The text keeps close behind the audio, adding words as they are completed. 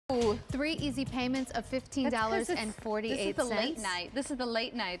Ooh, 3 easy payments of $15.48. This is the late night. This is the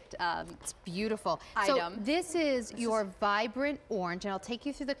late night. It's beautiful. Item. So this is your vibrant orange, and I'll take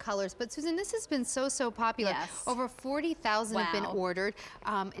you through the colors. But Susan, this has been so popular. Yes. Over 40,000 have been ordered.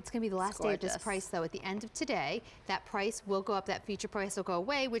 It's going to be the last day of this price, though. At the end of today, that price will go up. That feature price will go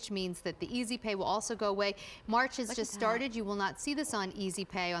away, which means that the Easy Pay will also go away. March has just started. You will not see this on Easy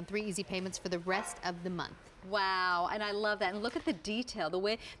Pay, on 3 easy payments for the rest of the month. Wow, and I love that. And look at the detail, the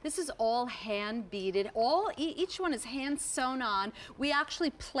way this is all hand beaded. Each one is hand sewn on. We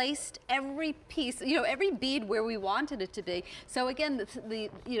actually placed every piece, every bead where we wanted it to be. So again,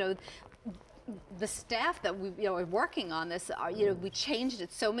 the staff that we are working on this, we changed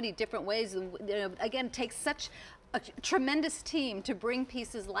it so many different ways. Again, it takes such a tremendous team to bring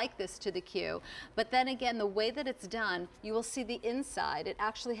pieces like this to the queue. But then again, the way that it's done, you will see the inside. It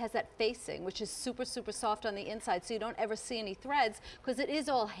actually has that facing, which is super soft on the inside, so you don't ever see any threads because it is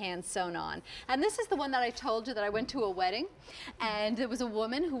all hand sewn on. And this is the one that I told you that I went to a wedding, and there was a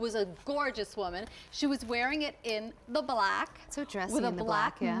woman who was a gorgeous woman. She was wearing it in the black. So dressy with a in the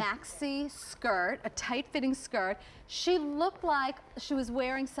black yeah. maxi skirt, a tight-fitting skirt. She looked like she was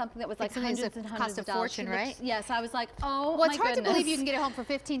wearing something that was like hundreds and hundreds of dollars. Cost a fortune, right? Yes, I was like, oh, well, it's my hard goodness. to believe you can get it home for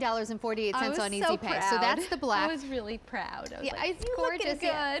 $15.48 on Easy Pay. So that's the black. I was really proud. I was like, it's gorgeous. looking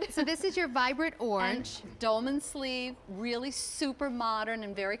good. So this is your vibrant orange. And Dolman sleeve, really super modern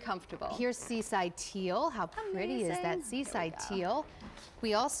and very comfortable. Here's Seaside Teal. How pretty is that Seaside Teal?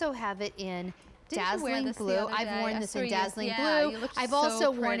 We also have it in Dazzling Blue. I've worn this in Dazzling Blue. I've also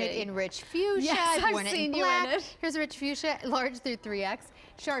worn it in Rich Fuchsia. Yes, I've worn it in black. Here's Rich Fuchsia, large through 3X.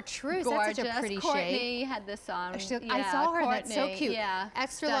 Chartreuse, that's such a pretty shade. Courtney had this on. I saw her, that's so cute. Yeah,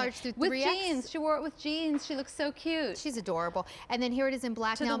 extra large through 3X. With jeans, she wore it with jeans. She looks so cute. She's adorable. And then here it is in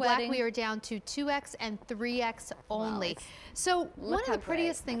black. Now in black we are down to 2X and 3X only. So one of the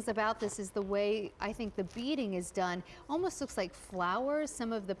prettiest things about this is the way I think the beading is done. Almost looks like flowers.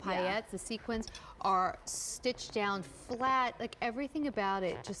 Some of the paillettes, the sequins are stitched down flat. Like everything about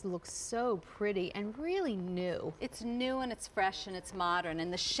it just looks so pretty and really new. It's new and it's fresh and it's modern.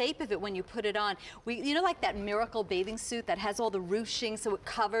 And the shape of it when you put it on, like that miracle bathing suit that has all the ruching so it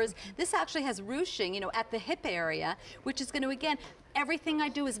covers. This actually has ruching, at the hip area, which is going to, again, everything I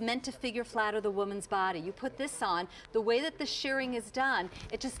do is meant to figure flatter the woman's body. You put this on, the way that the shirring is done,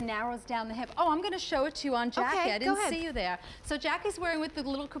 it just narrows down the hip. Oh, I'm going to show it to you on Jackie. I didn't see you there. So Jackie's wearing with the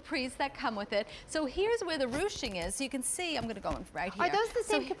little capris that come with it. So here's where the ruching is. So you can see, I'm going to go in right here. Are those the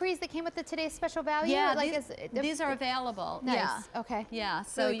same capris that came with the Today's Special Value? Yeah, these are available. Nice. Yeah. Okay. Yeah,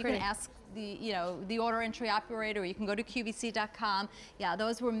 so you can ask the order entry operator, or you can go to QVC.com. Yeah,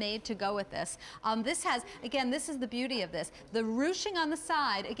 those were made to go with this. This has, again, this is the beauty of this. The ruching on the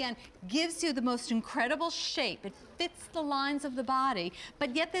side, again, gives you the most incredible shape. It fits the lines of the body,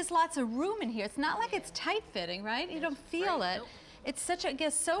 but yet there's lots of room in here. It's not like it's tight fitting, right? You don't feel it. It's such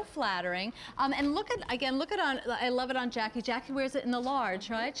so flattering. And look at I love it on Jackie. Jackie wears it in the large,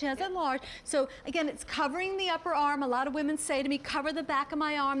 right? She has it large. So again, it's covering the upper arm. A lot of women say to me, cover the back of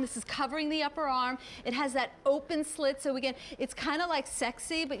my arm. This is covering the upper arm. It has that open slit. So again, it's kind of like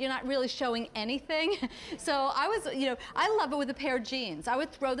sexy, but you're not really showing anything. So I love it with a pair of jeans. I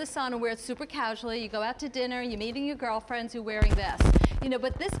would throw this on and wear it super casually. You go out to dinner, you're meeting your girlfriends, you're wearing this.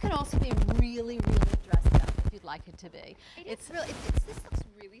 But this can also be really dressed up. You'd like it to be. This looks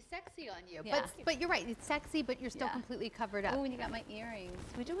really sexy on you. Yeah. But you're right, it's sexy, but you're still completely covered up. Oh, and you got my earrings.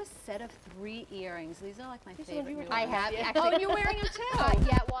 We do a set of 3 earrings. These are like my favorite. I have, actually. Oh, you're wearing them too?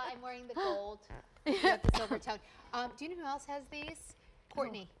 Yeah, well, I'm wearing the gold with the silver tone. Do you know who else has these?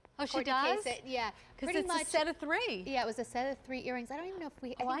 Courtney. Oh, she does? Yeah. Because it's a set of 3. Yeah, it was a set of 3 earrings. I don't even know if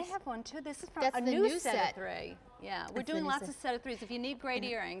we... I have one too. This is from a new set of 3. Yeah, we're doing lots of set of 3s. If you need great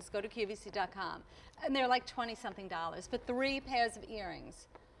earrings, go to QVC.com. And they're like $20-something, but 3 pairs of earrings.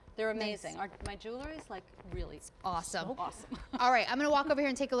 They're amazing. My jewelry is like really awesome. So awesome. All right, I'm going to walk over here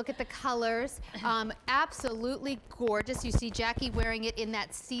and take a look at the colors. Absolutely gorgeous. You see Jackie wearing it in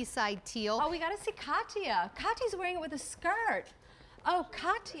that Seaside Teal. Oh, we got to see Katya. Katya's wearing it with a skirt. Oh,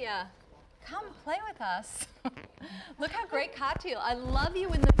 Katya, come play with us. Look how great Katya. I love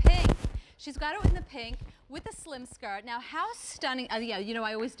you in the pink. She's got it in the pink with a slim skirt. Now, how stunning, yeah,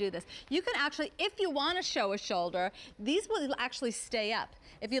 I always do this. You can actually, if you want to show a shoulder, these will actually stay up.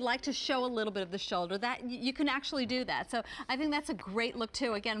 if you'd like to show a little bit of the shoulder, that you can actually do that. So I think that's a great look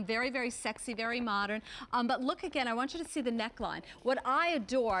too. Again, very, very sexy, very modern. But look again, I want you to see the neckline. What I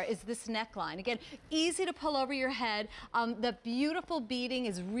adore is this neckline. Again, easy to pull over your head. The beautiful beading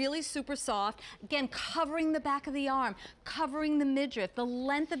is really super soft. Again, covering the back of the arm, covering the midriff. The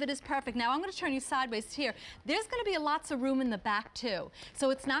length of it is perfect. Now I'm going to turn you sideways here. There's going to be lots of room in the back too. So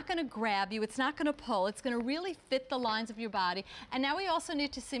it's not going to grab you. It's not going to pull. It's going to really fit the lines of your body. And now we also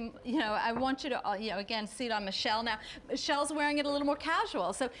need to see, I want you to, again, see it on Michelle. Now, Michelle's wearing it a little more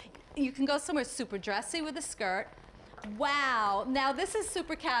casual. So you can go somewhere super dressy with a skirt. Wow, now this is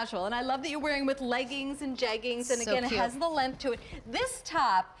super casual, and I love that you're wearing with leggings and jeggings, and again, it has the length to it. This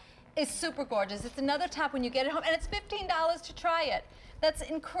top is super gorgeous. It's another top when you get it home, and it's $15 to try it. That's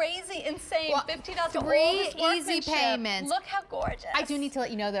crazy, insane. Well, $15 for all three this easy payments. Look how gorgeous. I do need to let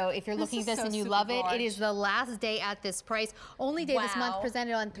you know, though, if you're looking at this and you love it, it is the last day at this price. Only day this month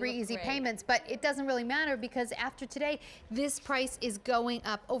presented on 3 easy payments, but it doesn't really matter because after today, this price is going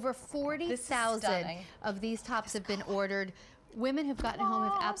up. Over 40,000 of these tops have been ordered. Women who've gotten home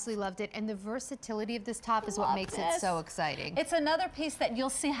have absolutely loved it, and the versatility of this top is what makes it so exciting. It's another piece that you'll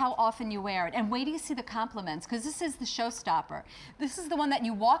see how often you wear it, and wait till you see the compliments, because this is the showstopper. This is the one that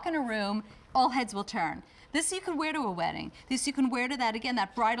you walk in a room, all heads will turn. This you can wear to a wedding. This you can wear to that, again,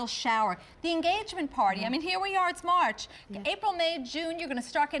 that bridal shower. The engagement party. I mean, here we are, it's March. April, May, June, you're going to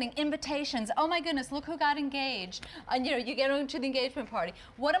start getting invitations. Oh my goodness, look who got engaged. And you get into the engagement party.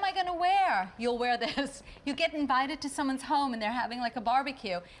 What am I going to wear? You'll wear this. You get invited to someone's home and they're having like a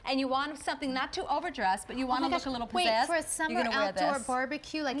barbecue, and you want something not too overdressed, but you want to look a little pizzazz. Wait, for a summer outdoor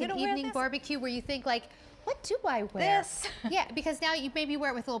barbecue, like an evening barbecue where you think like, what do I wear? This. Yeah, because now you maybe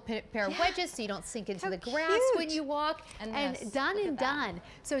wear it with a little pair of wedges so you don't sink into the grass when you walk. And done and done.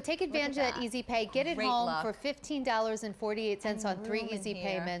 So take advantage of that easy pay. Get it home for $15.48 on 3 easy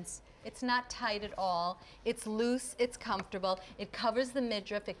payments. It's not tight at all. It's loose, it's comfortable. It covers the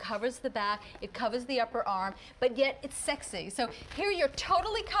midriff, it covers the back, it covers the upper arm, but yet it's sexy. So here you're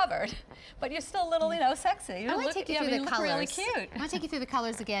totally covered, but you're still a little, sexy. I want to take you through the colors. Really cute. I want to take you through the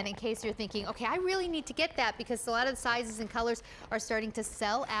colors again in case you're thinking, okay, I really need to get that because a lot of the sizes and colors are starting to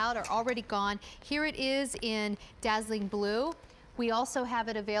sell out, are already gone. Here it is in dazzling blue. We also have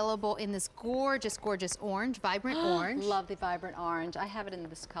it available in this gorgeous, gorgeous orange, vibrant orange. Love the vibrant orange. I have it in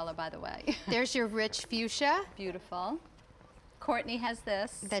this color, by the way. There's your rich fuchsia. Beautiful. Courtney has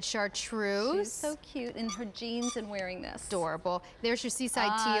this. That chartreuse. She's so cute in her jeans and wearing this. Adorable. There's your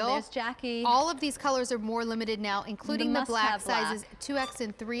seaside teal. There's Jackie. All of these colors are more limited now, including the black sizes, 2X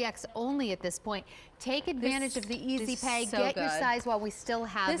and 3X only at this point. Take advantage of the easy pay. Get your size while we still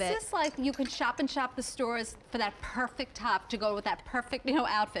have it. This is like you can shop and shop the stores for that perfect top to go with that perfect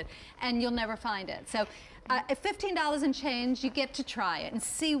outfit, and you'll never find it. So at $15 and change, you get to try it and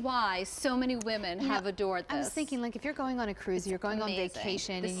see why so many women have adored this. I was thinking, like, if you're going on a cruise, you're going on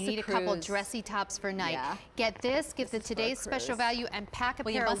vacation, and you need a couple dressy tops for a night. Get this, get the today's special value, and pack a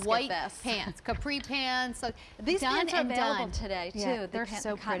pair of white pants, capri pants. Like, these pants are available today, too. Yeah, they're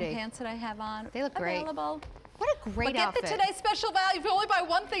so pretty. The pants that I have on. They look great. Available. What a great outfit. Get the today's special value. If you only buy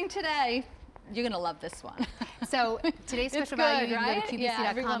one thing today, you're going to love this one. So today's special value, you can go to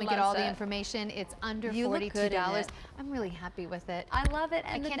QVC.com and get all the information. It's under $42. I'm really happy with it. I love it.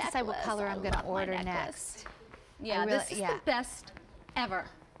 And I can't decide what color I'm going to order next. Yeah, this is the best ever,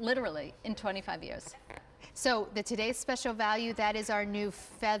 literally, in 25 years. So the today's special value, that is our new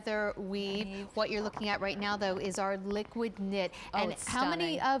feather weave. What you're looking at right now, though, is our liquid knit. And how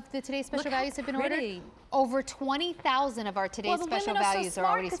many of the today's special values have been ordered? Over 20,000 of our today's special values are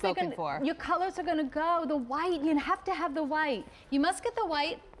already spoken for. Your colors are going to go. The white, you have to have the white. You must get the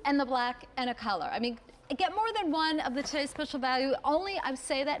white and the black and a color. I mean, get more than one of the today's special value. Only I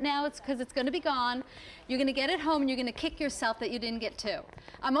say that now, it's because it's going to be gone. You're going to get it home and you're going to kick yourself that you didn't get two.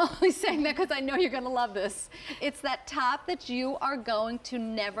 I'm only saying that because I know you're going to love this. It's that top that you are going to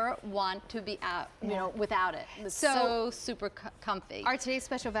never want to be out, without it. It's so super comfy. Our today's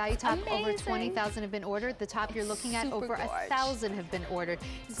special value top, over 20,000 have been ordered. The top you're looking at, over 1,000 have been ordered.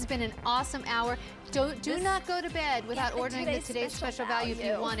 This has been an awesome hour. Do not go to bed without ordering the today's special value if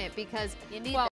you want it, because, well,